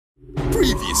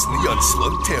Previously on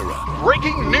Slugterra.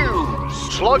 Breaking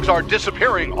news! Slugs are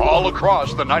disappearing all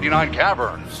across the 99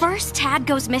 Caverns. First Tad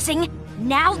goes missing,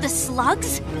 now the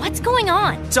slugs? What's going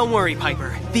on? Don't worry,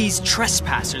 Piper. These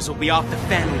trespassers will be off the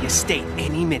family estate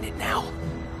any minute now.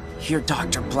 You're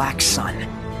Dr. Black's son.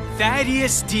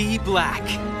 Thaddeus D. Black,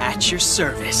 at your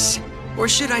service. Or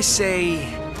should I say,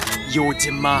 your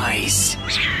demise.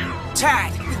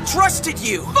 Tad, we trusted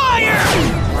you! Fire!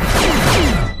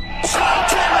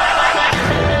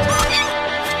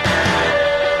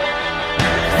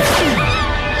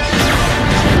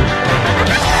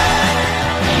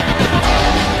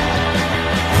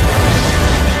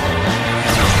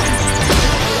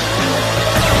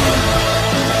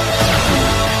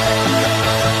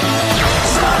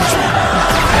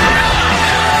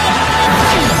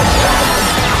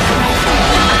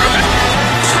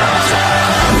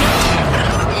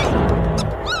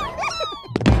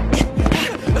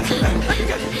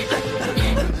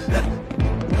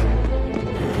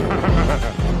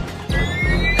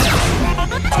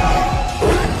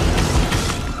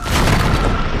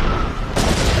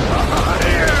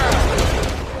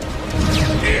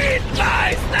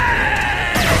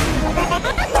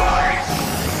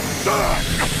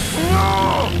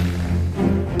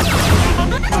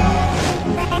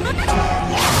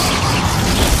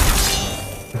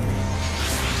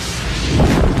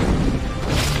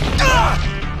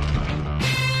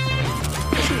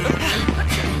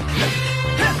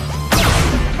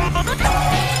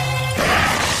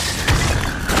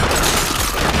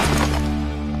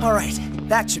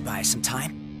 That should buy us some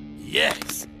time.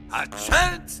 Yes, a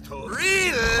chance to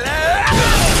relax.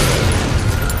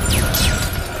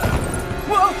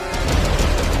 Whoa!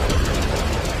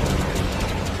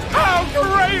 How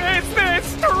great is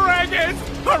this, Dragons?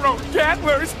 Our own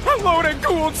gamblers, a load of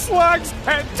cool slugs,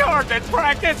 and target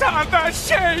practice on the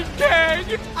Shane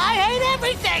Gang! I hate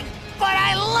everything, but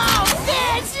I love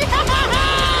this!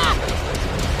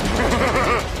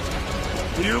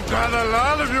 You got a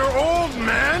lot of your old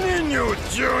man in you,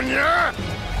 Junior!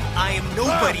 I am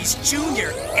nobody's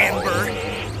junior, Ember.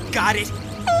 Got it?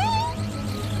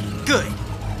 Good.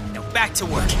 Now back to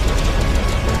work.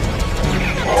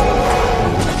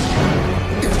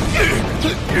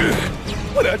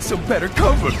 Without some better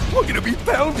cover, we're gonna be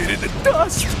pounded in the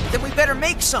dust! Then we better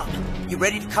make some. You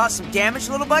ready to cause some damage,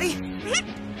 little buddy?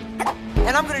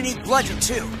 And I'm gonna need bludgeon,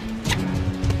 too.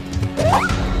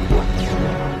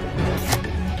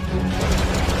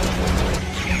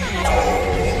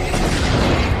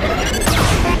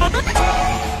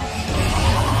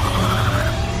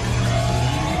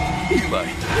 Eli,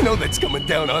 you know that's coming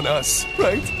down on us,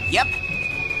 right? Yep.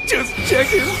 Just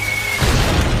checking.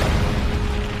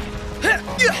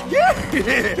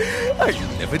 I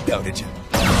never doubted you.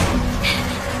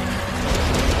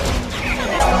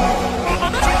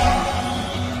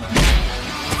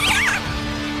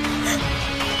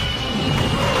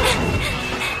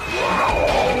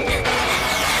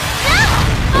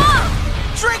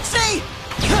 Trixie!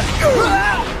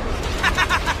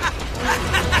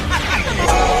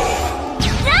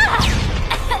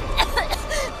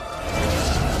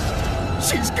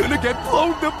 She's gonna get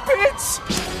blown to bits!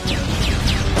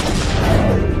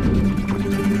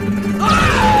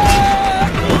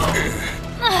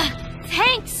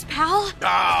 Thanks, pal.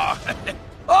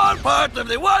 All part of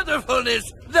the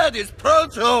wonderfulness that is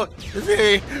Proto,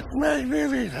 the...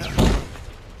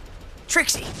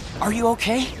 Trixie, are you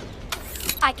okay?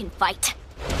 I can fight.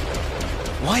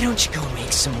 Why don't you go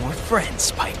make some more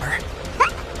friends, Piper?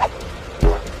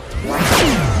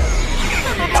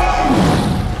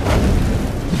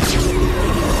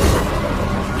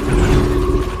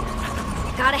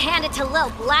 Gotta hand it to Lil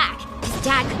Black. His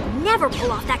dad could never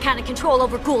pull off that kind of control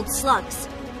over gold slugs.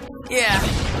 Yeah,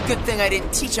 good thing I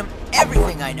didn't teach him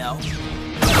everything I know.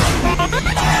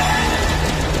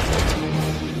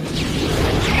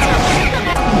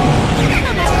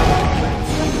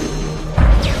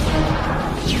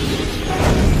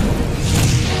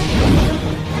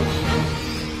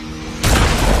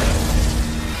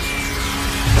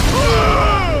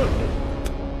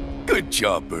 Good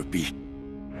job, Burpee.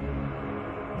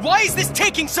 Why is this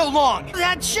taking so long?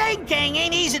 That Shane Gang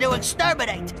ain't easy to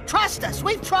exterminate. Trust us,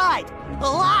 we've tried. A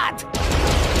lot.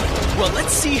 Well,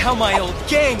 let's see how my old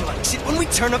gang likes it when we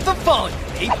turn up the volume,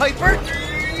 eh, Piper?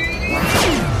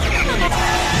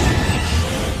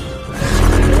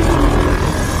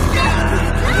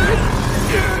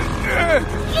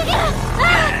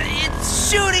 It's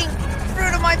shooting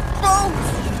through to my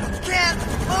bones! Can't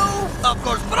move! Of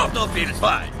course, Proto feels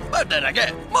fine. But then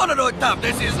again, Mononoid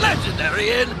toughness is legendary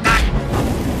in...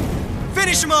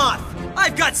 Finish him off!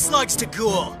 I've got slugs to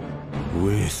ghoul!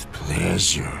 With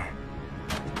pleasure.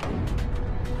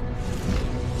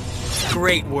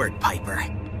 Great work, Piper.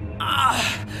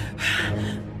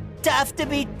 Tough to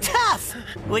be tough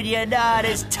when you're not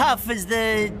as tough as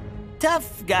the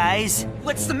tough guys.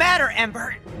 What's the matter,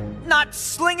 Ember? Not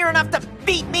slinger enough to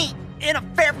beat me in a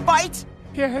fair fight?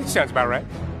 Yeah, that sounds about right.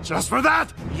 Just for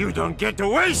that, you don't get to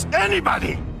waste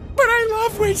anybody! But I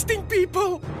love wasting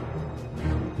people!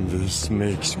 This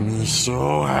makes me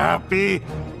so happy,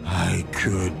 I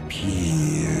could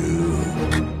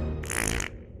puke.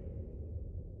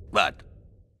 What?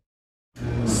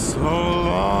 So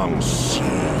long,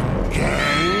 shit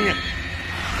gang!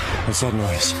 What's that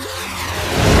noise?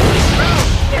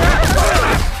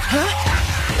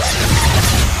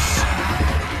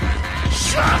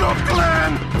 Shadow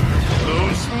Clan!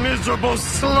 Those miserable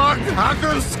slug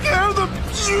hackers scare the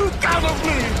puke out of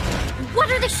me! What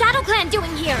are the Shadow Clan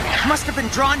doing here? Must have been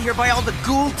drawn here by all the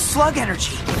Gould slug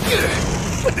energy.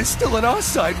 But they're still on our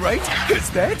side, right? Because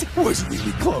that was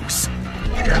really close.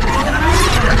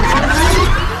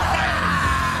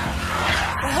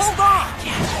 Hold on!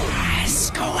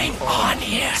 What's going on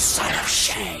here, son of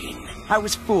Shane? I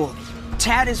was fooled.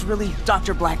 Tad is really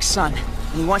Dr. Black's son,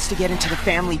 and he wants to get into the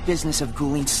family business of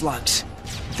ghouling slugs.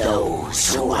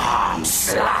 Those who harm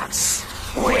slugs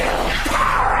will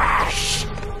perish.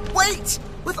 Wait!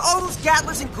 With all those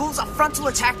gattlers and ghouls, a frontal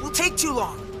attack will take too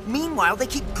long. Meanwhile, they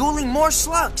keep ghouling more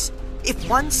slugs. If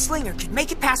one slinger could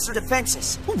make it past their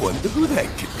defenses... Wonder who that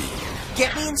could be.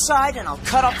 Get me inside and I'll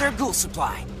cut off their ghoul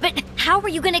supply. But how are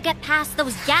you gonna get past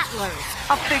those gattlers?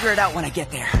 I'll figure it out when I get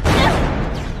there.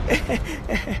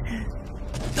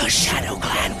 The Shadow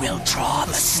Clan will draw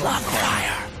the slug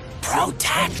fire.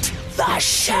 Protect the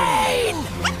Shane!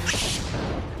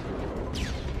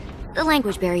 The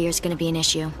language barrier is gonna be an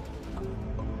issue.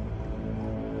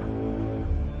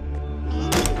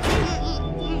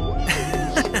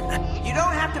 You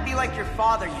don't have to be like your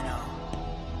father, you know.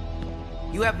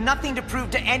 You have nothing to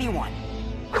prove to anyone.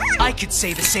 I could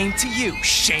say the same to you,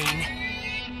 Shane.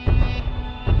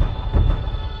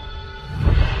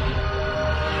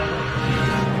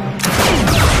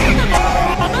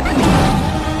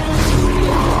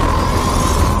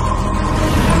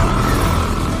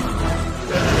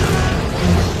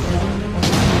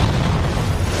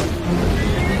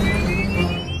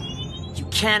 You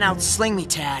can't outsling me,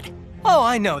 Tad. Oh,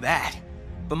 I know that.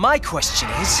 But my question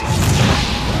is,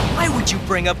 why would you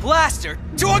bring a blaster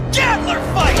to a Gatler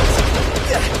fight?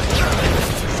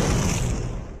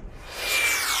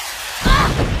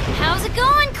 How's it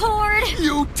going, Cord?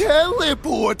 You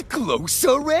teleport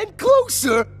closer and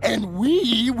closer, and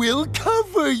we will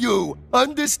cover you.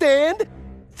 Understand?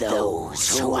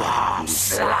 Those who harm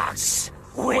slugs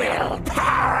will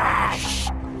perish.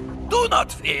 Do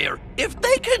not fear. If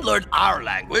they can learn our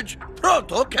language,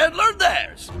 Proto can learn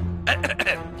theirs.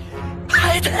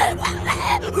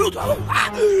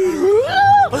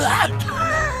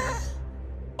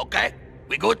 Okay,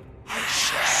 we good?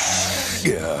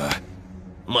 Yeah.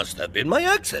 Must have been my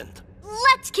accent.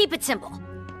 Let's keep it simple.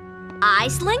 I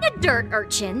sling a dirt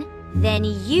urchin, then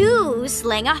you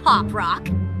sling a hop rock,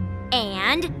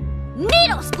 and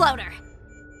needle sploder.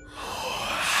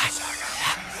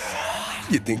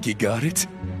 You think you got it?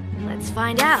 Let's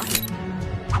find out.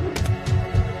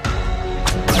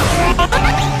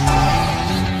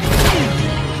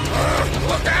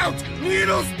 Look out!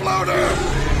 Needle Sploder!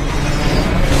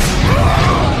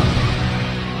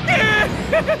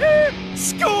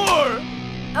 Score!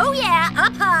 Oh yeah,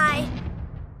 up high.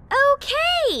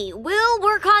 Okay, we'll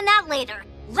work on that later.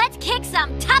 Let's kick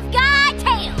some tough guy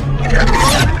tail.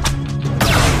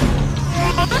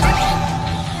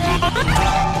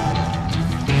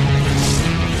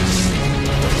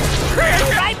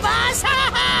 Right, boss?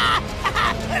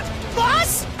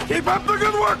 Boss? Keep up the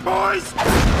good work, boys!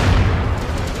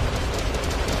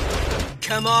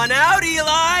 Come on out,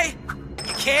 Eli!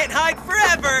 You can't hide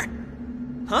forever!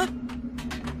 Huh?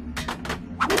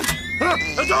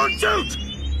 Don't shoot!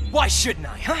 Why shouldn't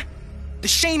I, huh? The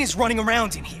Shane is running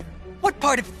around in here. What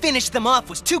part of finished them off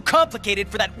was too complicated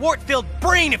for that wart-filled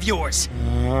brain of yours?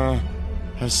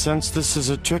 I sense this is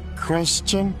a trick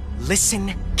question.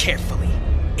 Listen carefully.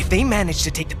 If they manage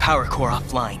to take the power core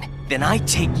offline, then I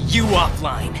take you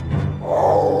offline.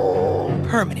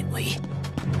 Permanently.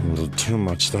 A little too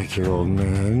much like your old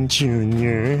man,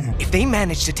 Junior. If they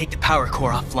manage to take the power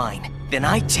core offline, then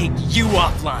I take you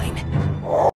offline.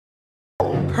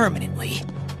 Permanently.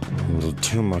 A little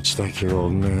too much like your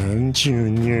old man,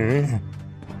 Junior.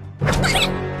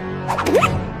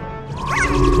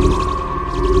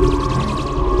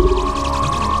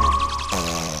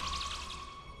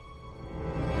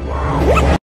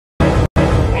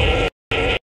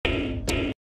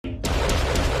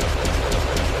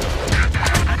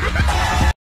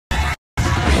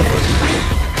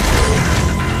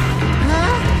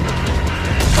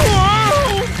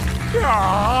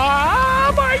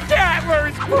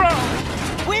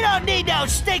 don't need no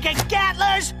stinking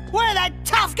Gattlers! We're the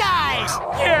tough guys!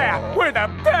 Yeah, we're the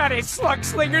baddest slug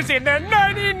slingers in the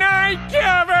 99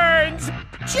 Caverns!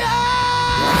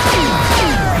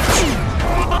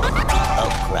 Oh,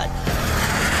 crud.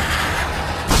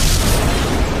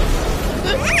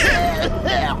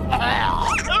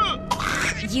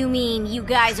 You mean you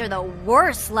guys are the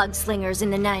worst slug slingers in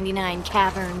the 99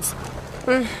 Caverns?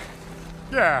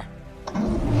 Yeah.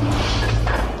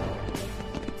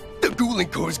 The ghouling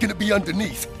core is gonna be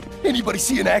underneath. Anybody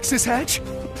see an access hatch?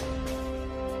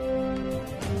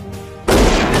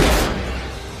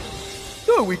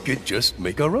 Or we could just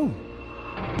make our own.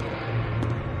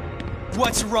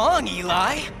 What's wrong,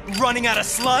 Eli? Running out of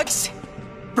slugs?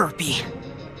 Burpee,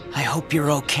 I hope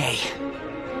you're okay.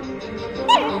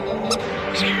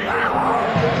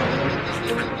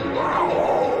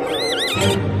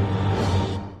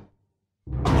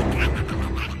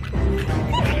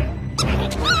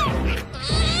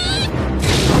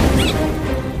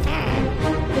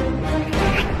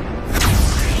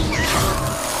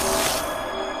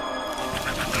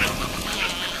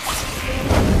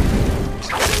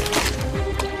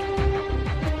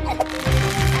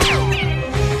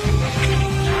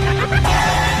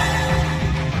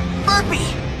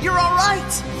 Burpee, you're all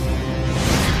right.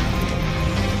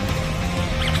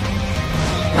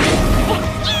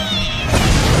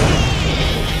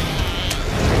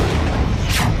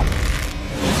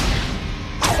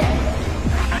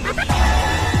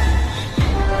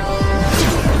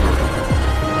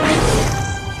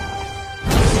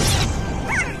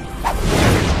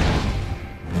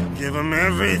 Give him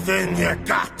everything you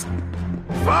got.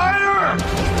 Fire!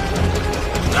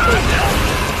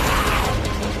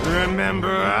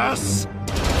 Remember us?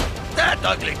 That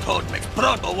ugly toad makes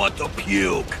Proto want to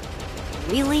puke.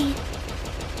 Really?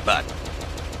 But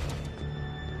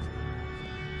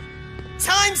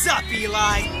Time's up,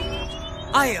 Eli!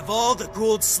 I have all the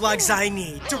Gould slugs I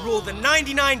need to rule the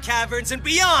 99 Caverns and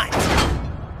beyond!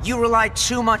 You relied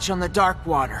too much on the Dark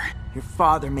Water. Your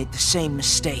father made the same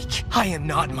mistake. I am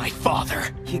not my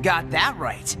father. You got that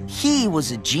right. He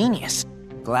was a genius.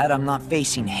 Glad I'm not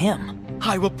facing him.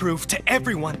 I will prove to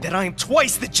everyone that I am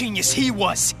twice the genius he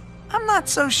was. I'm not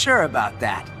so sure about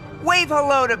that. Wave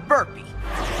hello to Burpee.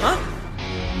 Huh?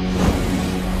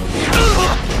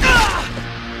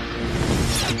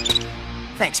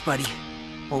 Thanks, buddy.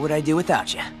 What would I do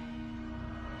without you?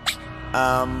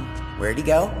 Where'd he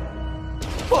go?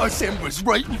 Boss M was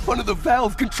right in front of the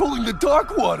valve controlling the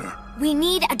dark water. We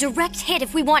need a direct hit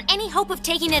if we want any hope of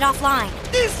taking it offline.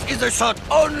 this is a shot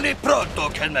only Proto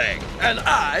can make, and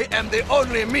I am the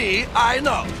only me I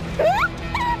know.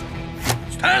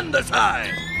 Stand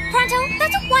aside. Pronto,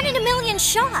 that's a 1 in a million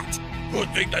shot.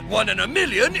 Good thing that 1 in a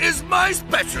million is my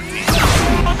specialty.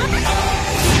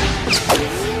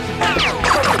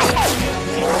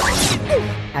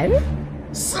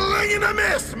 Sling and a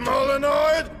miss,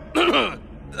 Molinoid!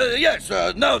 Yes,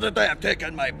 now that I have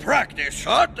taken my practice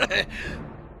shot,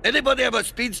 anybody have a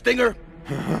speed stinger?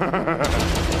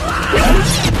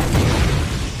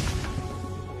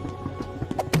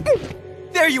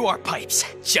 There you are, Pipes.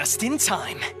 Just in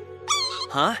time.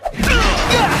 Huh?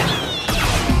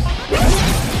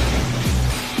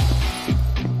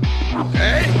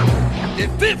 Hey, the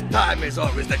 5th time is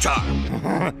always the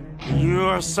charm. You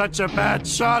are such a bad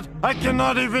shot, I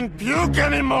cannot even puke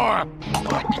anymore!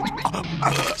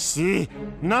 See?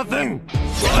 Nothing!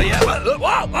 Oh, yeah, but,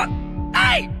 whoa, what?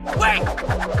 Hey, wait!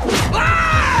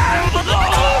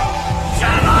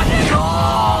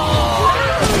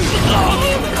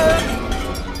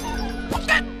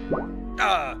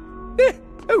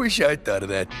 I wish I'd thought of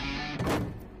that.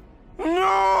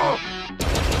 No!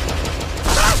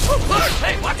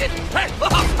 Hey, watch it!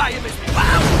 Hey, you missed me!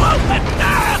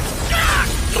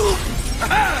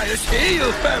 You see,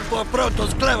 you fell for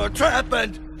Proto's clever trap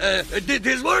and did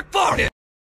his work for him.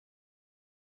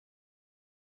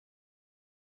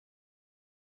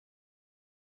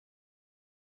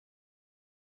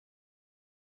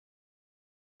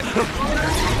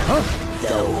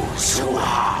 Those who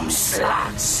harm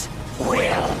slugs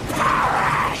will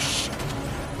perish.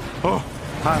 Oh,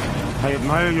 I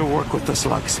admire your work with the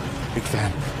slugs. Big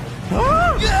fan.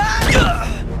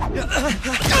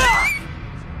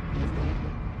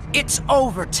 It's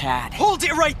over, Tad. Hold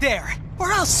it right there, or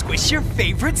I'll squish your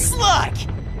favorite slug.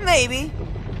 Maybe.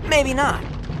 Maybe not.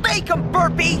 Make 'em,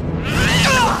 Burpee!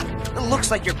 It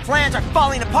looks like your plans are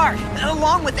falling apart,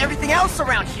 along with everything else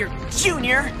around here,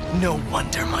 Junior. No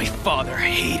wonder my father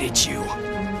hated you.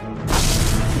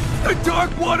 The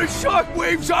dark water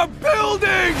shockwaves are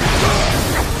building!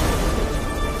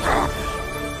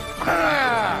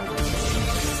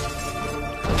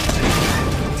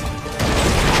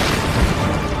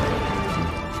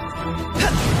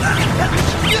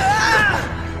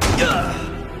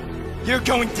 You're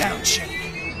going down, Shane.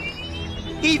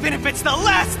 Even if it's the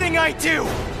last thing I do!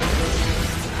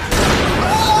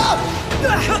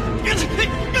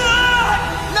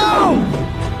 No!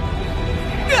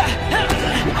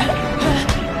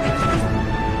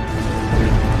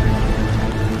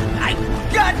 I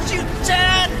got you,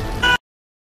 Dad!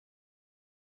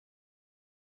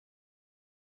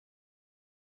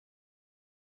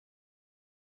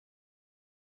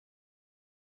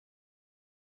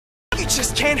 You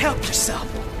just can't help yourself.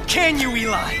 Can you,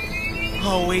 Eli?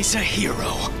 Always a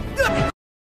hero.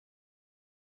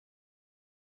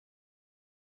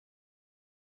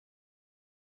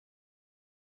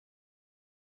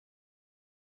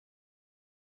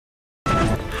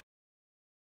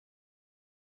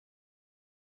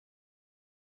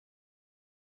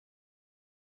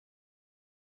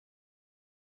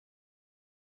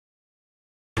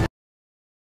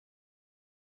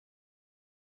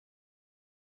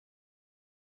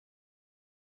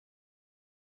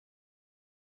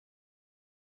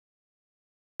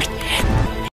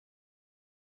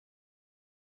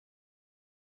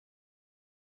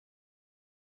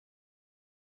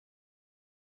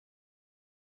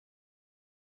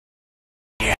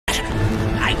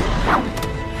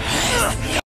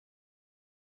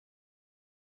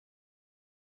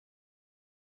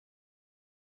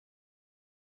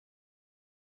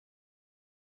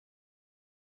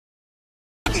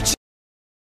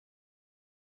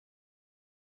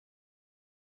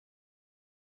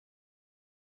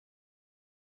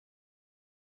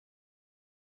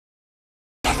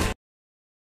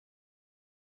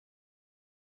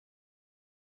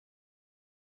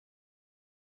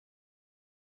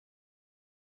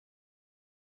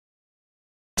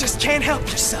 Just can't help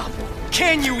yourself.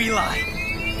 Can you, Eli?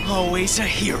 Always a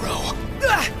hero.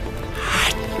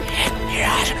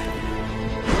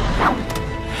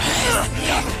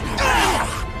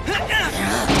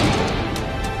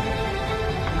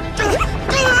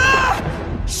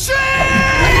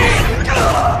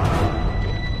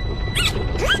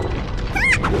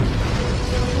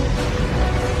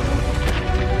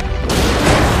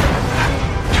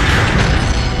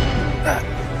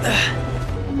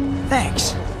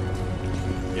 Thanks.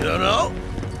 You know,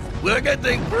 we're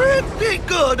getting pretty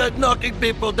good at knocking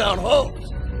people down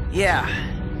holes. Yeah,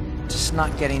 just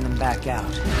not getting them back out.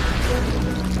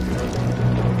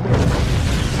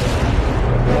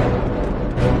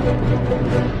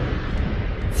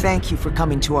 Thank you for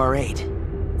coming to our aid.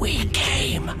 We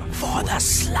came for the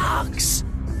slugs,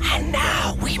 and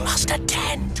now we must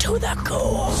attend to the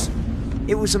ghouls.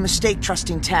 It was a mistake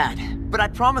trusting Tad, but I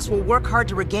promise we'll work hard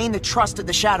to regain the trust of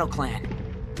the Shadow Clan.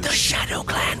 The Shadow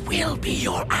Clan will be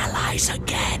your allies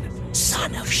again,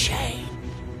 son of Shane.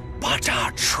 But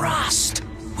our trust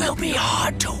will be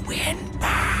hard to win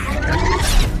back.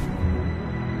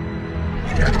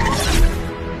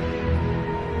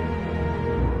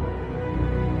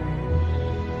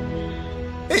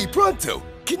 Hey, Pronto,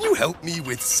 can you help me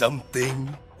with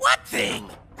something? What thing?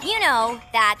 You know,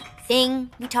 that thing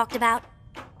we talked about?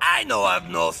 I know I've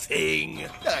no thing.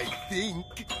 I think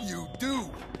you do.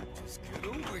 Just get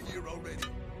over here already.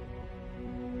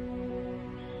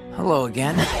 Hello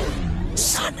again.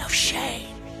 Son of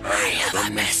Shane, I have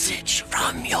a message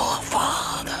from your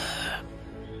father.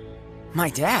 My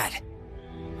dad?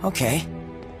 Okay.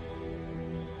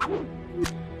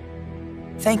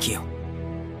 Thank you.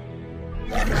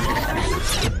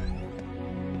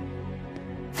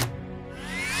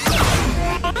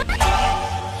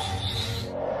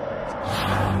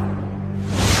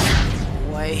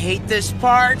 Oh, I hate this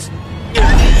part.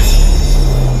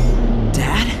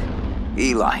 Dad?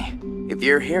 Eli, if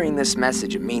you're hearing this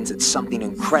message, it means that something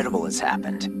incredible has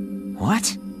happened.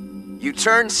 What? You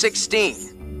turned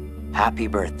 16. Happy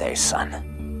birthday, son.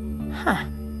 Huh.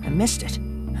 I missed it.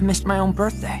 I missed my own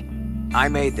birthday. I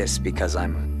made this because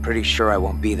I'm pretty sure I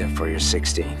won't be there for your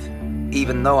 16th.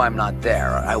 Even though I'm not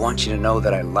there, I want you to know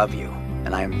that I love you,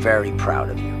 and I am very proud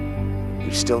of you.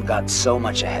 You've still got so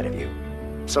much ahead of you.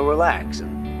 So relax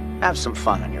and have some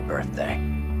fun on your birthday.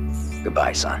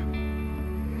 Goodbye, son.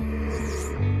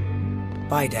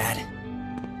 Bye, Dad.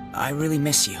 I really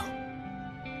miss you.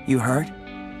 You heard?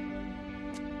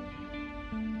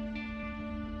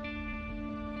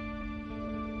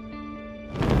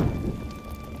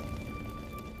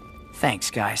 Thanks,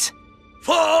 guys.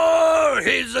 For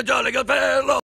he's a jolly good fellow.